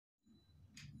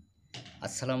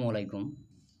আসসালামু আলাইকুম।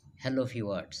 Hello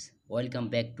viewers, welcome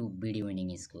back to BD winning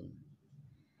school.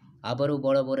 আবারও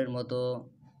বরাবরের মতো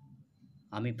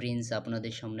আমি প্রিন্স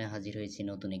আপনাদের সামনে হাজির হয়েছি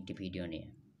নতুন একটি ভিডিও নিয়ে।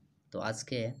 তো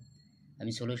আজকে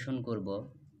আমি সলিউশন করব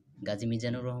গাজী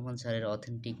মিজানুর রহমান স্যারের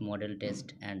authentic model test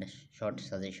and short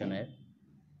সাজেশনের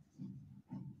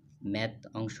ম্যাথ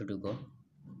অংশটুকু।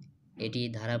 এটি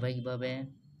ধারাবাহিকভাবে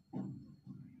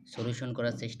সলিউশন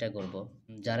করার চেষ্টা করব।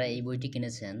 যারা এই বইটি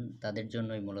কিনেছেন তাদের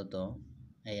জন্যই মূলত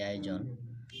এই আয়োজন।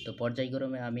 তো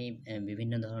পর্যায়ক্রমে আমি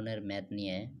বিভিন্ন ধরনের ম্যাথ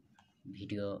নিয়ে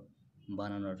ভিডিও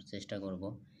বানানোর চেষ্টা করব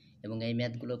এবং এই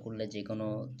ম্যাথগুলো করলে যে কোনো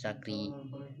চাকরি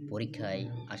পরীক্ষায়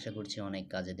আশা করছি অনেক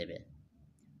কাজে দেবে।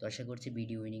 তো আশা করছি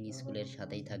বিডি উইনিং স্কুলের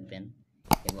সাথেই থাকবেন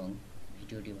এবং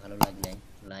ভিডিওটি ভালো লাগলে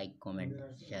লাইক, কমেন্ট,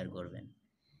 শেয়ার করবেন।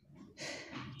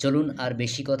 চলুন আর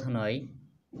বেশি কথা নয়,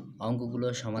 অঙ্কগুলো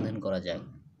সমাধান করা যাক।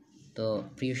 তো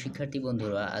প্রিয় শিক্ষার্থী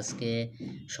বন্ধুরা, আজকে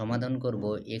সমাধান করব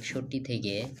 61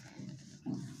 থেকে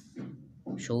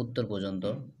 70 পর্যন্ত,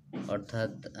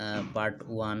 অর্থাৎ পার্ট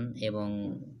 1 এবং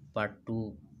পার্ট 2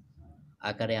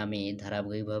 আকারে আমি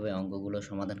ধারাবাহিকভাবে অঙ্কগুলো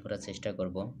সমাধান করার চেষ্টা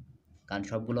করব, কারণ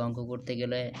সবগুলো অঙ্ক করতে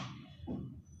গেলে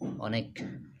অনেক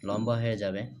লম্বা হয়ে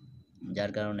যাবে,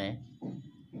 যার কারণে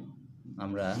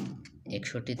আমরা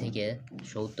 61 থেকে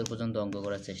 70 পর্যন্ত অঙ্ক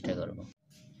করার চেষ্টা করব।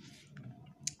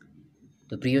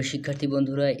 তো প্রিয় শিক্ষার্থী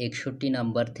বন্ধুরা, 61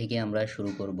 নাম্বার থেকে আমরা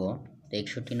শুরু করব। তো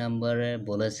 61 নাম্বারে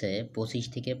বলেছে 25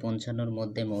 থেকে 55-র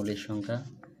মধ্যে মৌলিক সংখ্যা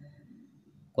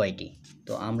কয়টি?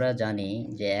 তো আমরা জানি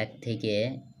যে 1 থেকে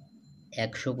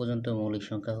 100 পর্যন্ত মৌলিক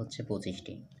সংখ্যা হচ্ছে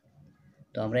 25টি।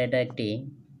 তো আমরা এটা একটি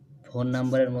ফোন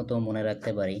নাম্বারের মতো মনে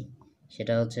রাখতে পারি,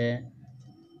 সেটা হচ্ছে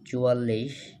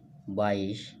 44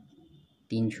 22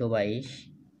 322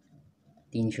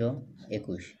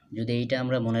 321। যদি এইটা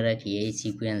আমরা মনে রাখি, এই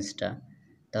সিকোয়েন্সটা,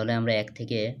 তাহলে আমরা 1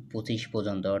 থেকে 25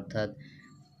 পর্যন্ত, অর্থাৎ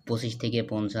 25 থেকে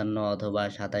 55 অথবা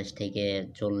 27 থেকে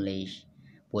 40,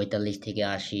 45 থেকে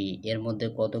 80 এর মধ্যে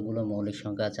কতগুলো মৌলিক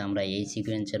সংখ্যা আছে আমরা এই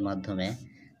সিকোয়েন্সের মাধ্যমে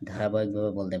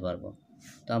ধারাবাহিকভাবে বলতে পারবো।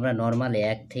 তো আমরা নর্মালি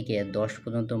 1 থেকে 10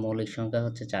 পর্যন্ত মৌলিক সংখ্যা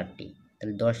হচ্ছে 4টি,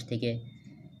 তাহলে 10 থেকে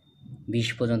 20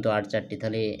 পর্যন্ত 8 4টি,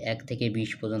 তাহলে 1 থেকে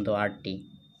 20 পর্যন্ত 8টি।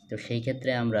 তো সেই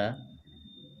ক্ষেত্রে আমরা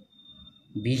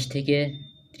 20 থেকে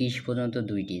 30 পর্যন্ত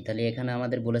 2টি, তাহলে এখানে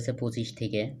আমাদের বলেছে 25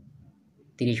 থেকে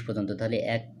 30 পর্যন্ত, তাহলে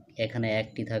এখানে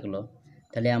 1টি থাকলো,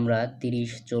 তাহলে আমরা 30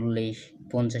 40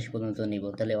 50 পর্যন্ত নিব।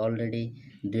 তাহলে অলরেডি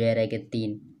 2 এর 1 এর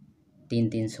 3 3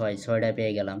 3 6 6টা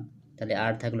পেয়ে গেলাম। তাহলে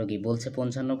আর থাকলো কি, বলছে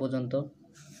 55 পর্যন্ত,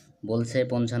 বলছে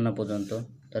 55 পর্যন্ত,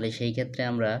 তাহলে সেই ক্ষেত্রে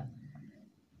আমরা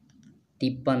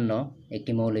 53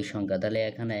 একটি মৌলিক সংখ্যা, তাহলে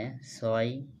এখানে 6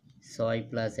 6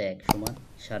 প্লাস 1 সমান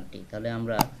 60টি। তাহলে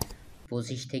আমরা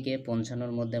 25 থেকে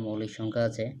 55-র মধ্যে মৌলিক সংখ্যা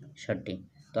আছে 60টি।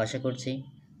 তো আশা করছি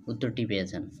উত্তরটি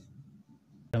পেয়েছেন।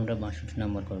 আমরা 62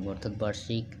 নম্বর করব, অর্থাৎ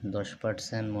বার্ষিক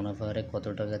 10% মুনাফা হারে কত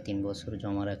টাকা 3 বছর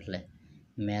জমা রাখলে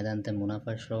মেয়াদান্তে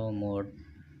মুনাফা সহ মোট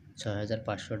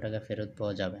 6500 টাকা ফেরত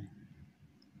পাওয়া যাবে।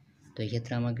 তো এই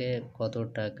ক্ষেত্রে আমাকে কত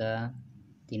টাকা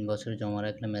 3 বছর জমা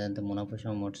রাখলে মেয়াদান্তে মুনাফা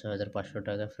সহ মোট 6500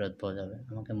 টাকা ফেরত পাওয়া যাবে,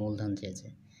 আমাকে মূলধন চেয়েছে।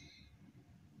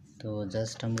 তো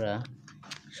জাস্ট আমরা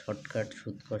শর্টকাট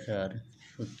সুদ কষার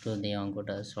সূত্র দিয়ে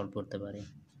অঙ্কটা সলভ করতে পারি।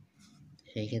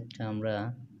 সেই ক্ষেত্রে আমরা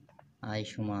আই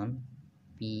সমান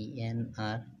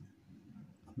PNR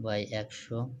বাই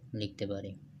 100 লিখতে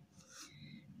পারি।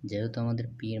 যেহেতু আমাদের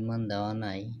পি এর মান দেওয়া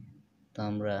নাই, তো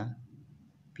আমরা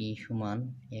পি সমান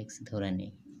এক্স ধরে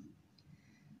নিই।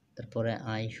 তারপরে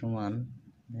আই সমান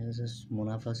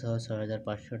মুনাফা সহ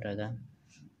 6500 টাকা,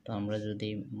 তো আমরা যদি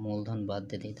মূলধন বাদ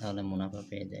দিয়ে দিই তাহলে মুনাফা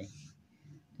পেয়ে যাই।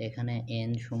 এখানে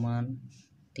এন সমান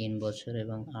 3 বছর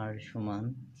এবং আর সমান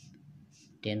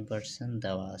 10%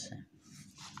 দেওয়া আছে।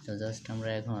 তো জাস্ট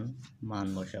আমরা এখন মান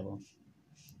বসাবো।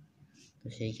 তো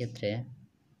সেই ক্ষেত্রে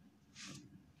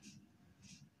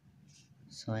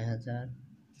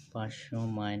 6500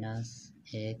 মাইনাস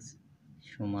এক্স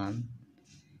সমান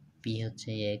পি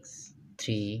হচ্ছে এক্স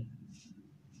 3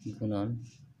 গুণন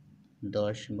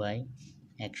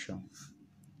 10/100।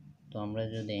 তো আমরা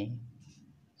যদি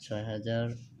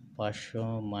 6500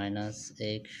 মাইনাস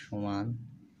এক্স সমান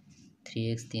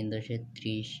 3x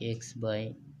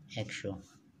 3×30x/100।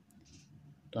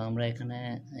 তো আমরা এখানে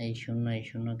এই শূন্য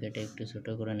কেটে একটু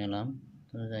ছোটো করে নিলাম।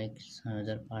 তো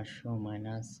 6500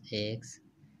 মাইনাস এক্স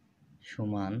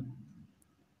সমান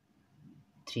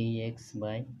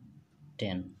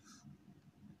 3x/10।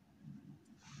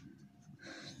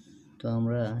 তো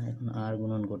আমরা এখন আর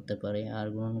গুণন করতে পারি, আর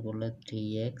গুণন করলে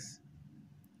 3x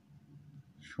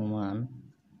সমান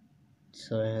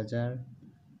 6000,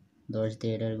 10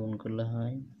 দিয়ে এটার গুণ করলে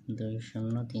হয় 2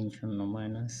 0 3 0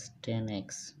 মাইনাস 10x।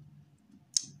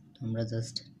 আমরা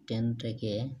জাস্ট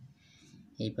 10টাকে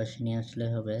এই পাশে নিয়ে আসলে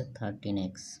হবে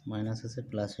 13x, মাইনাস আছে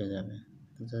প্লাস হয়ে যাবে,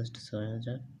 তো জাস্ট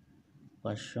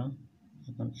 6500।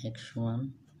 এখন x সমান,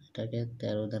 এটাকে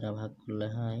 13 দ্বারা ভাগ করলে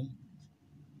হয়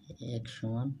x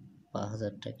সমান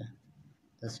 5000 টাকা।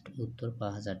 জাস্ট উত্তর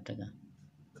 5000 টাকা।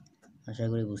 আশা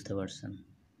করি বুঝতে পারছেন।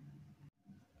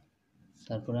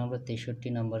 তারপরে আমরা 63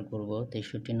 নাম্বার করব।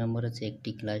 63 নাম্বার হচ্ছে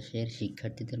একটি ক্লাসের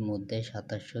শিক্ষার্থীদের মধ্যে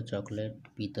 2700 চকলেট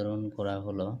বিতরণ করা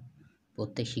হলো।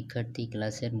 প্রত্যেক শিক্ষার্থী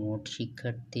ক্লাসের মোট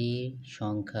শিক্ষার্থী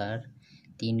সংখ্যার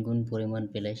 3 গুণ পরিমাণ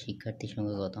পেলে শিক্ষার্থী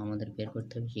সংখ্যা কত? আমাদের বের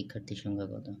করতে হবে শিক্ষার্থী সংখ্যা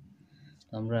কত।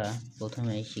 তো আমরা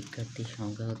প্রথমে শিক্ষার্থীর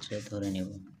সংখ্যা হচ্ছে ধরে নেব।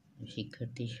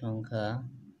 শিক্ষার্থীর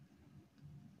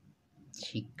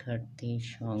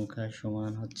সংখ্যা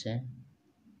সমান হচ্ছে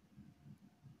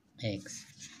x।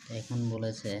 এখন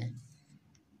বলেছে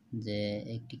যে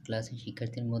একটি ক্লাসে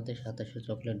শিক্ষার্থীর মধ্যে 2700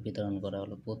 চকলেট বিতরণ করা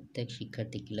হলো। প্রত্যেক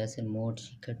শিক্ষার্থী ক্লাসের মোট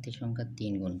শিক্ষার্থী সংখ্যা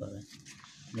 3 গুণ পাবে।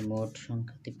 মোট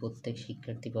সংখ্যাটি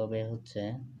প্রত্যেকে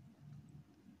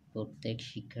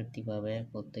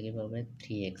পাবে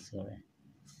 3x করে।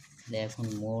 এখন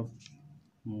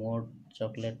মোট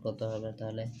চকলেট কত হবে?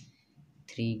 তাহলে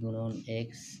 3 গুণন x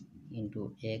ইন্টু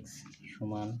x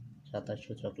সমান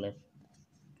 2700 চকলেট।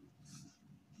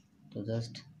 তো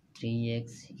জাস্ট 3x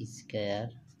স্কয়ার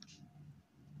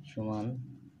সমান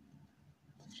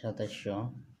 2700,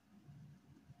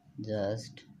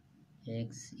 জাস্ট x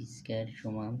স্কয়ার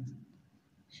সমান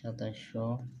 2700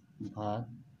 ভাগ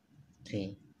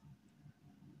 3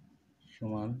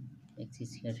 সমান x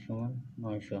স্কয়ার সমান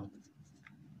 900।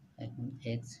 এখন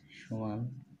x সমান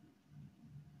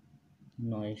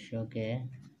 900 কে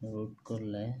রুট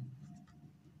করলে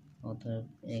অর্থাৎ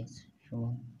x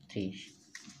সমান 30।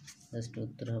 জাস্ট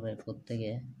উত্তর হবে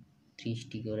প্রত্যেকে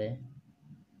 30টি করে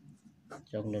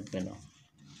চকলেট পেল।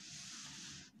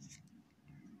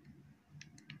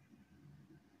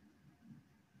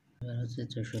 এবার হচ্ছে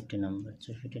 64 নাম্বার।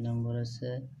 64 নাম্বার আছে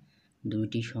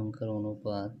দুইটি সংখ্যার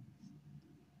অনুপাত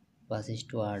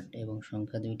 5:8 এবং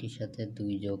সংখ্যা দুইটির সাথে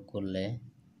 2 যোগ করলে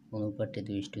অনুপাতটি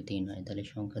 2:3 হয়। তাহলে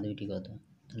সংখ্যা দুইটি কত?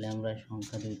 তাহলে আমরা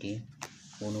সংখ্যা দুইটি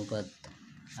অনুপাত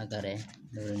আকারে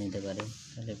ধরে নিতে পারি।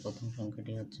 তাহলে প্রথম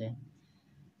সংখ্যাটি হচ্ছে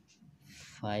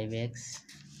 5x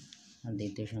আর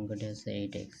দ্বিতীয় সংখ্যাটি হচ্ছে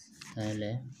 8x। তাহলে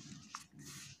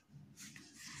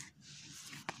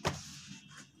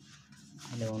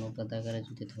অনুপাত আকারে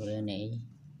যদি ধরে নেই,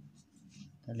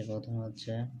 তাহলে প্রথম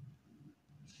হচ্ছে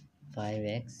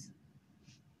 5x,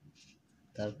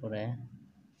 তারপরে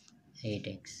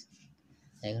 8x।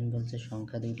 এখন বলছে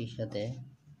সংখ্যা দুইটির সাথে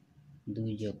 2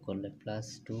 যোগ করলে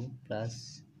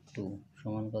 +2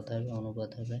 সমান কত হবে?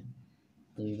 অনুপাত হবে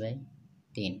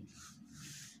 2/3।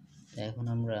 তো এখন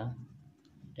আমরা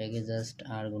এটাকে জাস্ট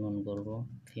আর গুণন করব।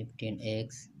 15x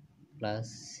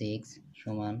 + 6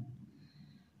 সমান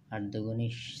 8 দুগুণে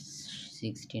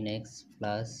 16x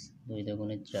প্লাস 2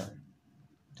 দুগুণে 4।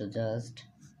 তো জাস্ট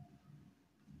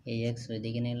এই x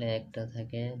ওইদিকে নিলে একটা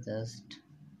থাকে, জাস্ট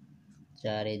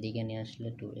 4 এদিকে নিয়ে আসলে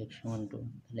 2x সমান 2।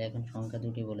 তাহলে এখন সংখ্যা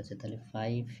দুটি বলেছে, তাহলে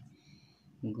 5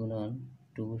 গুণন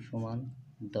 2 সমান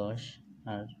 10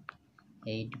 আর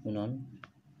 8 গুণন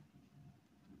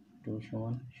 2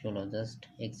 সমান 16। জাস্ট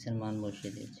x এর মান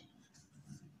বসিয়ে দিয়েছি।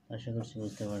 আশা করছি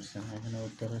বুঝতে পারছেন। এখানে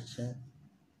উত্তর হচ্ছে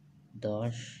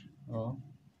 10 ও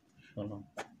 16।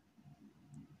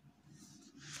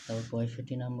 তারপর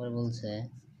 65 নাম্বার বলছে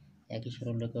একই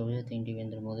সরলরেখা অভিযান 3টি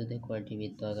বিন্দুর মধ্যে দিয়ে কয়টি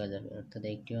বৃত্ত আঁকা যাবে? অর্থাৎ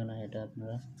একটিও না, এটা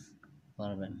আপনারা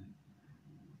পারবেন।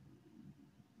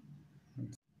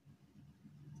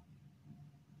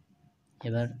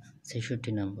 এবার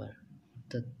 66 নাম্বার,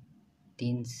 অর্থাৎ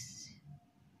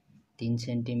 3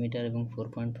 সেন্টিমিটার এবং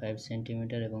 4.5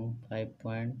 সেন্টিমিটার এবং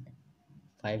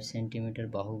 5.5 সেন্টিমিটার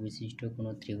বাহু বিশিষ্ট কোনো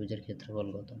ত্রিভুজের ক্ষেত্রফল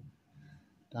কত?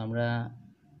 তো আমরা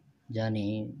জানি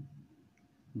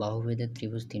বাহুভেদের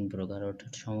ত্রিভুজ 3 প্রকার,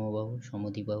 অর্থাৎ সমবাহু,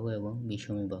 সমদ্বিবাহু এবং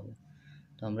বিষমবাহু।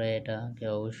 তো আমরা এটাকে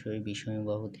অবশ্যই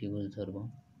বিষমবাহু ত্রিভুজ ধরব।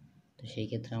 তো সেই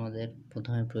ক্ষেত্রে আমাদের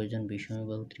প্রথমে প্রয়োজন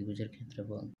বিষমবাহু ত্রিভুজের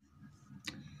ক্ষেত্রফল।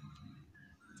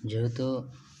 যেহেতু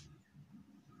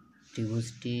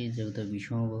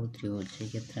বিষমবাহু ত্রিভুজ, সেই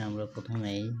ক্ষেত্রে আমরা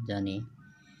প্রথমেই জানি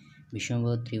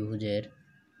বিষমবাহু ত্রিভুজের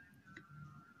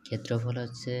ক্ষেত্রফল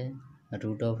হচ্ছে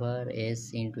 √s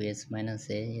 × s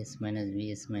 - a, s - b,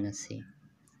 s - c।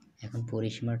 এখন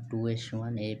পরিসীমা 2s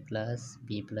সমান a + b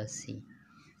 + c,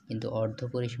 কিন্তু অর্ধ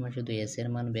পরিসীমা শুধু s এর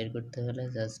মান বের করতে হলে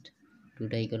জাস্ট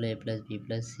 2টা = a + b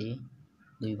 + c,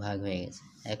 2 ভাগ হয়ে গেছে।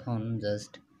 এখন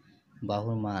জাস্ট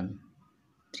বাহুর মান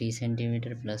 3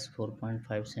 সেন্টিমিটার +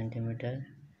 4.5 সেন্টিমিটার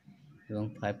এবং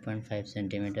 5.5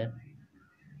 সেন্টিমিটার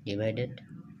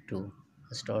 / 2।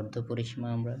 জাস্ট অর্ধ পরিসীমা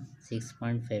আমরা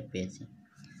 6.5 পেয়েছি।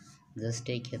 জাস্ট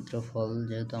এই ক্ষেত্রফল,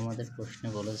 যেহেতু আমাদের প্রশ্নে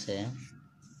বলেছে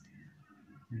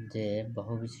যে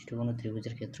বাহু বিশিষ্ট কোনো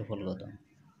ত্রিভুজের ক্ষেত্রফল কত,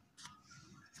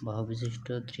 বাহু বিশিষ্ট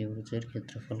ত্রিভুজের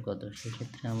ক্ষেত্রফল কত,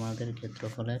 সেক্ষেত্রে আমাদের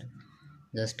ক্ষেত্রফলের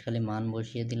জাস্ট খালি মান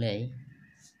বসিয়ে দিলেই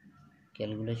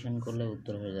ক্যালকুলেশন করলে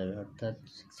উত্তর হয়ে যাবে। অর্থাৎ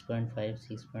 6.5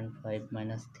 6.5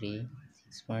 মাইনাস 3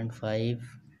 6.5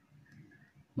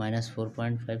 মাইনাস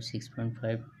 4.5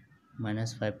 6.5 মাইনাস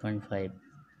 5.5,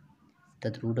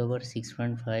 অর্থাৎ root over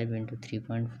 6.5 into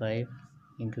 3.5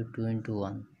 into 2 into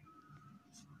 1,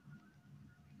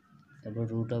 তারপর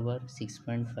রুট ওভার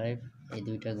 6.5, এই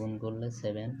দুইটা গুণ করলে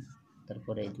 7,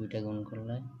 তারপর এই দুইটা গুণ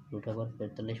করলে রুট ওভার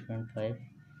 45.5,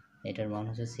 এটার মান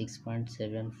হচ্ছে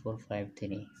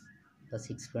 6.7453 বা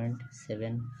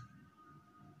 6.75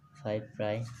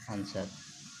 প্রায় আনসার।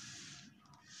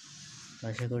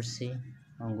 আশা করছি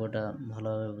অঙ্কটা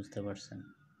ভালোভাবে বুঝতে পারছেন।